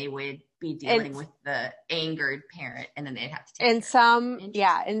 and then they would be dealing with the angered parent, and then they'd have to take care of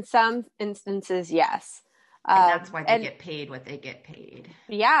it? In some instances, yes. And that's why they get paid what they get paid.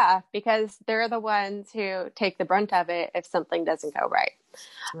 Yeah, because they're the ones who take the brunt of it if something doesn't go right.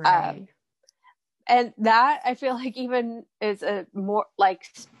 Right. And that, I feel like, even is a more like,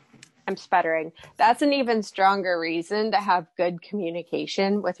 I'm sputtering. That's an even stronger reason to have good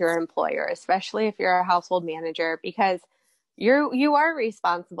communication with your employer, especially if you're a household manager, because you are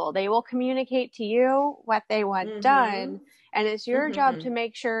responsible. They will communicate to you what they want done. And it's your job to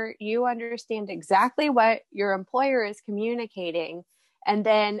make sure you understand exactly what your employer is communicating, and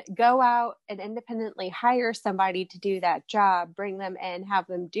then go out and independently hire somebody to do that job, bring them in, have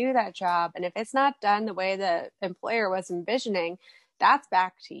them do that job. And if it's not done the way the employer was envisioning, that's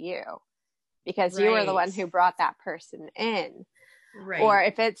back to you, because you were the one who brought that person in. Right. Or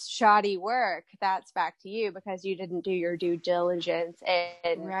if it's shoddy work, that's back to you because you didn't do your due diligence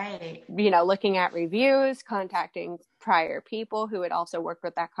and, looking at reviews, contacting prior people who had also worked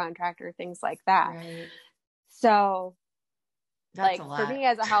with that contractor, things like that. Right. So that's for me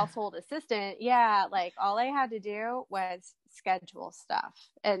as a household assistant, all I had to do was schedule stuff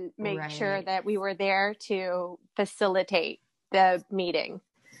and make sure that we were there to facilitate the meeting,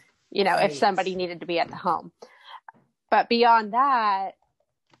 if somebody needed to be at the home. But beyond that,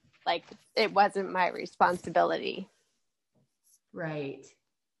 it wasn't my responsibility. Right.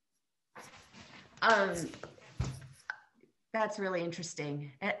 That's really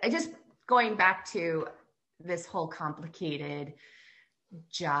interesting. I just going back to this whole complicated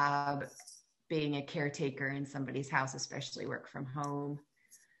job, being a caretaker in somebody's house, especially work from home.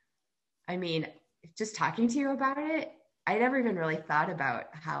 I mean, just talking to you about it, I never even really thought about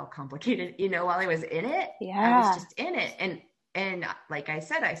how complicated, while I was in it. I was just in it. And like I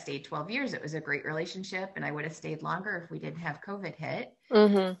said, I stayed 12 years. It was a great relationship, and I would have stayed longer if we didn't have COVID hit.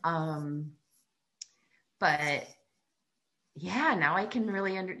 But yeah, now I can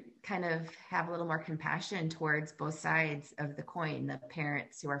really kind of have a little more compassion towards both sides of the coin, the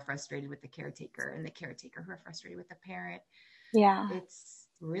parents who are frustrated with the caretaker and the caretaker who are frustrated with the parent. Yeah. It's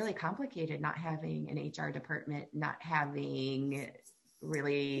really complicated not having an HR department, not having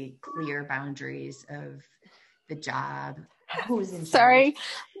really clear boundaries of the job. Who's in charge? Sorry,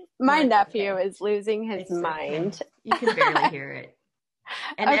 my nephew is losing his mind. Okay. You can barely hear it.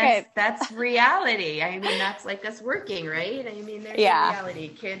 And that's reality. I mean, that's like us working, right? I mean, there's reality.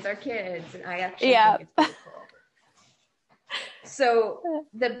 Kids are kids. And I actually think it's pretty cool. So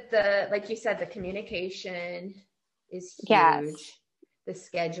the like you said, the communication is huge. Yes. The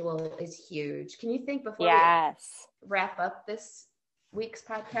schedule is huge. Can you think before we wrap up this week's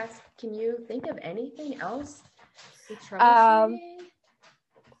podcast, can you think of anything else with troubleshooting?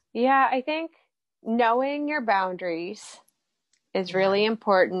 Yeah, I think knowing your boundaries is really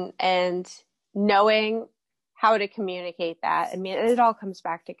important, and knowing how to communicate that. I mean, it all comes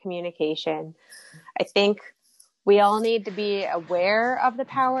back to communication. I think we all need to be aware of the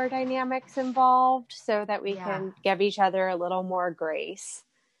power dynamics involved so that we can give each other a little more grace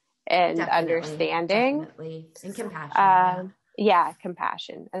and understanding. Definitely. And compassion.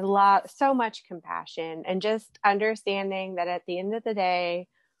 Compassion. So much compassion, and just understanding that at the end of the day,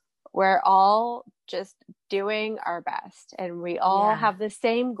 we're all just doing our best, and we all have the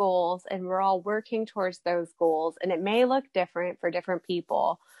same goals, and we're all working towards those goals. And it may look different for different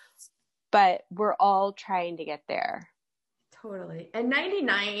people, but we're all trying to get there. Totally. And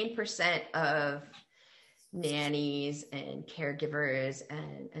 99% of nannies and caregivers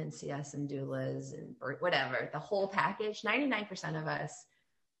and NCS and doulas and whatever, the whole package, 99% of us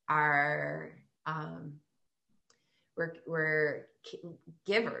are, we're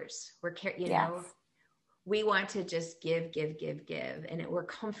givers. Know, we want to just give, and we're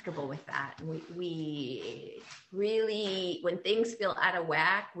comfortable with that. We really, when things feel out of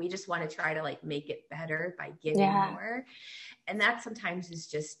whack, we just want to try to make it better by giving more. And that sometimes is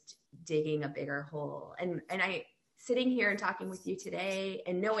just digging a bigger hole. And I, sitting here and talking with you today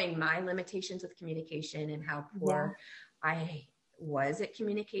and knowing my limitations with communication and how poor I was at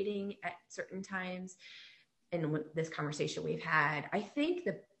communicating at certain times, and this conversation we've had, I think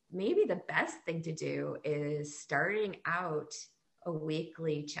maybe the best thing to do is starting out a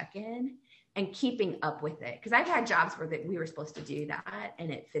weekly check-in and keeping up with it. Because I've had jobs where we were supposed to do that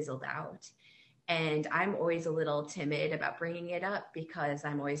and it fizzled out. And I'm always a little timid about bringing it up because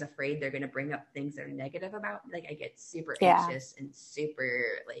I'm always afraid they're going to bring up things that are negative about me. I get super anxious and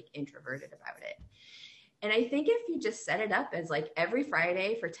super introverted about it. And I think if you just set it up as every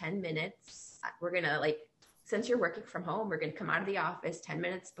Friday for 10 minutes, we're going to since you're working from home, we're going to come out of the office 10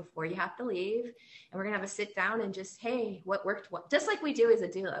 minutes before you have to leave. And we're going to have a sit down and just, hey, what worked well? Just like we do as a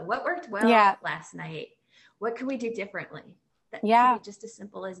doula. What worked Yeah. well last night? What could we do differently? That Yeah. could be just as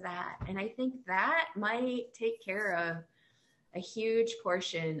simple as that. And I think that might take care of a huge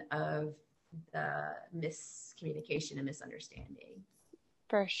portion of the miscommunication and misunderstanding.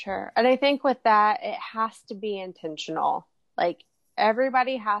 For sure. And I think with that, it has to be intentional. Like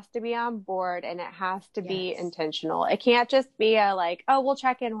everybody has to be on board and it has to be Yes. intentional. It can't just be a like, oh, we'll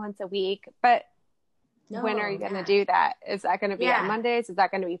check in once a week. But when are No, you going to yeah. do that? Is that going to be on Yeah. Mondays? Is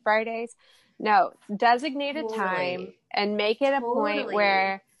that going to be Fridays? No, designated time Totally. and make it a point Totally.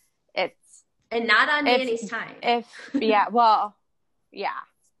 where it's, And not on if, nanny's time. yeah, well, yeah,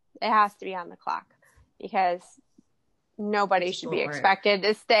 it has to be on the clock because nobody should be expected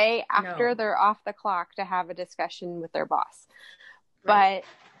to stay after they're off the clock to have a discussion with their boss. Right.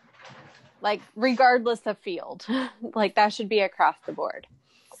 But like, regardless of field, like that should be across the board.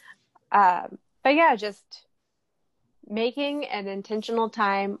 But yeah, just making an intentional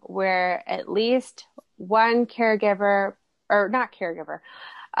time where at least one caregiver, or not caregiver,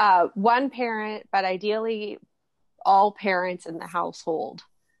 one parent, but ideally all parents in the household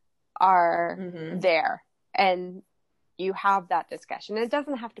are there, and you have that discussion. It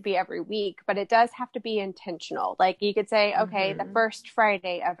doesn't have to be every week, but it does have to be intentional. Like you could say, okay, the first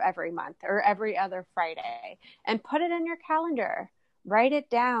Friday of every month or every other Friday, and put it in your calendar. Write it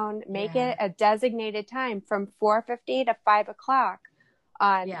down, make it a designated time from 4:50 to 5 o'clock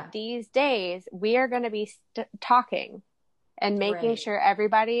on these days. We are going to be talking and making sure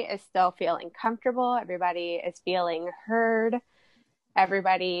everybody is still feeling comfortable. Everybody is feeling heard.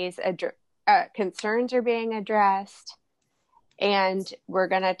 Everybody's concerns are being addressed. And we're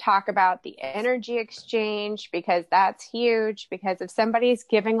going to talk about the energy exchange because that's huge. Because if somebody's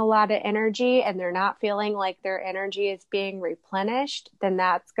giving a lot of energy and they're not feeling like their energy is being replenished, then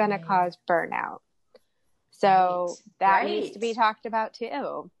that's going to cause burnout. So that needs to be talked about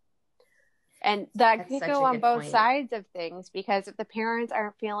too. And that can go on both sides of things, because if the parents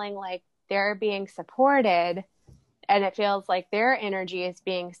aren't feeling like they're being supported and it feels like their energy is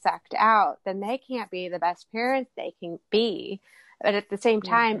being sucked out, then they can't be the best parents they can be. But at the same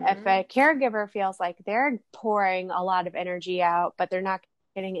time, if a caregiver feels like they're pouring a lot of energy out, but they're not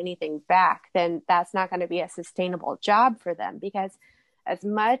getting anything back, then that's not going to be a sustainable job for them. Because as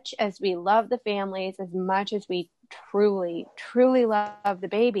much as we love the families, as much as we truly, truly love the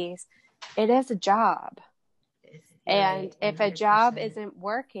babies, it is a job. And if a job isn't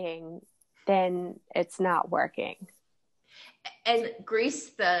working, then it's not working. And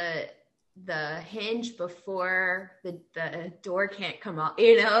grease the hinge before the door can't come off,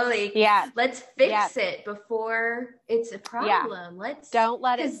 like let's fix it before it's a problem. Don't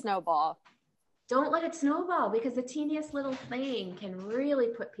let it snowball. Don't let it snowball, because the teeniest little thing can really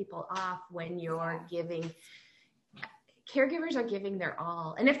put people off when you're caregivers are giving their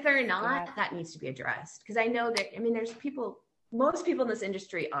all. And if they're not, that needs to be addressed. Because I know that, there's most people in this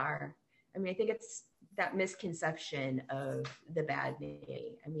industry are. I think it's that misconception of the bad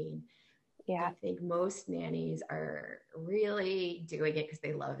nanny. I think most nannies are really doing it because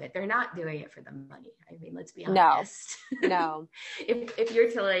they love it. They're not doing it for the money. Let's be honest. No. If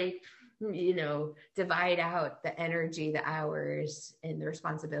you're to divide out the energy, the hours, and the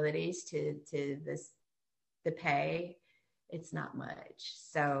responsibilities to the pay, it's not much.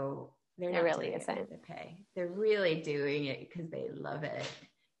 So they're not really doing it for the pay. They're really doing it because they love it.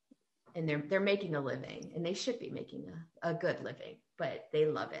 And they're making a living, and they should be making a good living, but they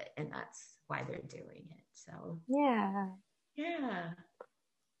love it, and that's why they're doing it. So yeah,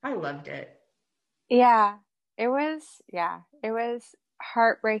 I loved it. It was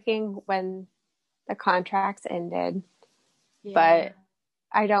heartbreaking when the contracts ended, but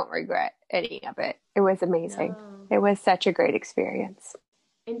I don't regret any of it. It was amazing. No. It was such a great experience.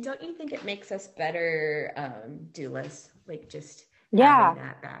 And don't you think it makes us better doulas? Like just having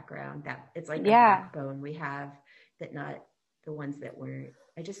that background, that it's like a backbone we have, that not the ones that weren't.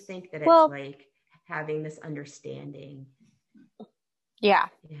 I just think that it's like having this understanding. Yeah.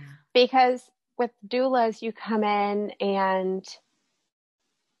 Because with doulas, you come in and,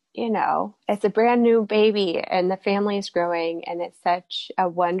 it's a brand new baby and the family is growing, and it's such a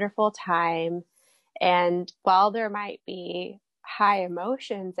wonderful time. And while there might be high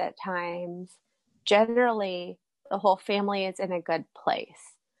emotions at times, generally the whole family is in a good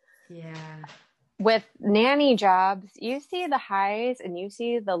place. Yeah. With nanny jobs, you see the highs and you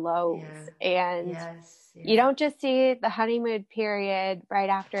see the lows. And you don't just see the honeymoon period right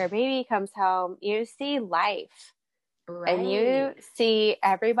after a baby comes home. You see life. Right. And you see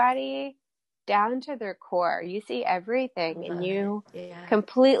everybody down to their core. You see everything and you Yeah.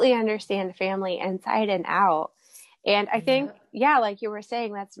 completely understand family inside and out. And I think, Yep. like you were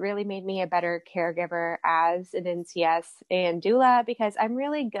saying, that's really made me a better caregiver as an NCS and doula, because I'm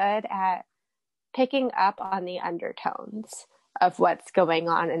really good at picking up on the undertones of what's going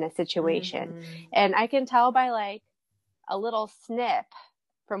on in a situation. Mm-hmm. And I can tell by like a little snip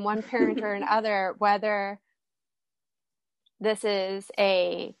from one parent or another whether this is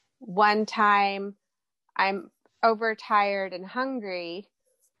a one time I'm overtired and hungry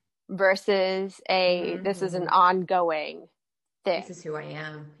versus this is an ongoing thing. This is who I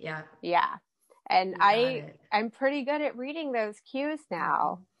am. Yeah. Yeah. And I'm pretty good at reading those cues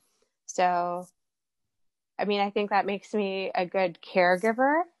now. So, I mean, I think that makes me a good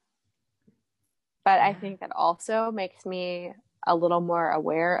caregiver, but I think that also makes me a little more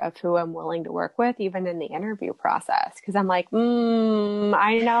aware of who I'm willing to work with, even in the interview process. Because I'm like,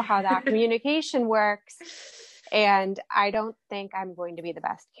 I know how that communication works. And I don't think I'm going to be the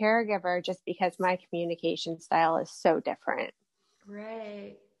best caregiver just because my communication style is so different.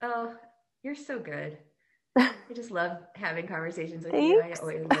 Right. Oh, you're so good. I just love having conversations with you. I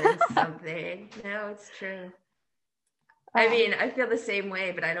always learn something. No, it's true. I mean, I feel the same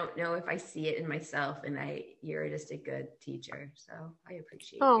way, but I don't know if I see it in myself, and you're just a good teacher. So I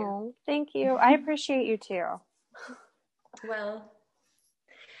appreciate you. Oh, thank you. I appreciate you too. Well,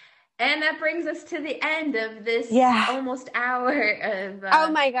 and that brings us to the end of this almost hour of...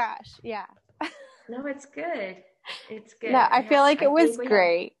 oh my gosh. Yeah. No, it's good. It's good. No, I feel like it was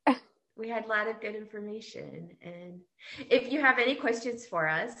great. We had a lot of good information. And if you have any questions for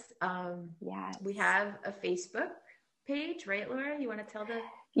us, we have a Facebook page, right, Laura? You want to tell the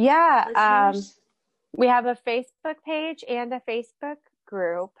listeners? We have a Facebook page and a Facebook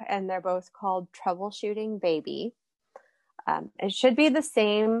group, and they're both called Troubleshooting Baby. It should be the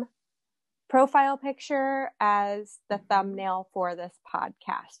same profile picture as the thumbnail for this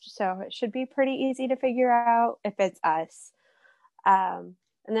podcast, so it should be pretty easy to figure out if it's us. And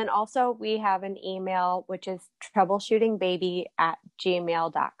then also we have an email, which is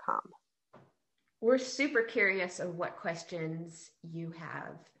troubleshootingbaby@gmail.com. We're super curious of what questions you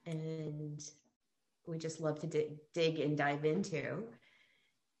have, and we just love to dig and dive into,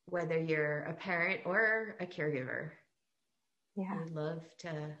 whether you're a parent or a caregiver. Yeah. We'd love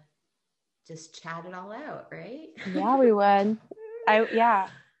to just chat it all out, right? Yeah, we would. I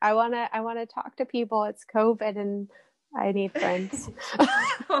want to talk to people. It's COVID and I need friends.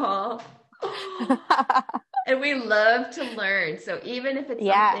 And we love to learn. So even if it's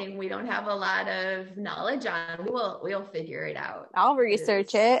something we don't have a lot of knowledge on, we'll figure it out. I'll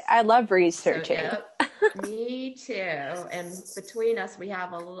research it. I love researching. So, me too. And between us, we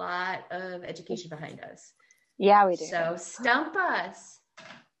have a lot of education behind us. Yeah, we do. So stump us.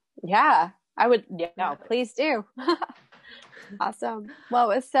 Yeah, I would. Yeah, please do. Awesome. Well,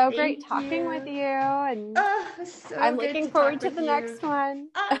 it was so great talking with you, and I'm looking forward to the next one.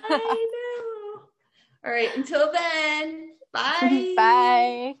 I know. All right. Until then, bye.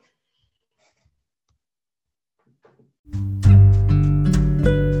 Bye.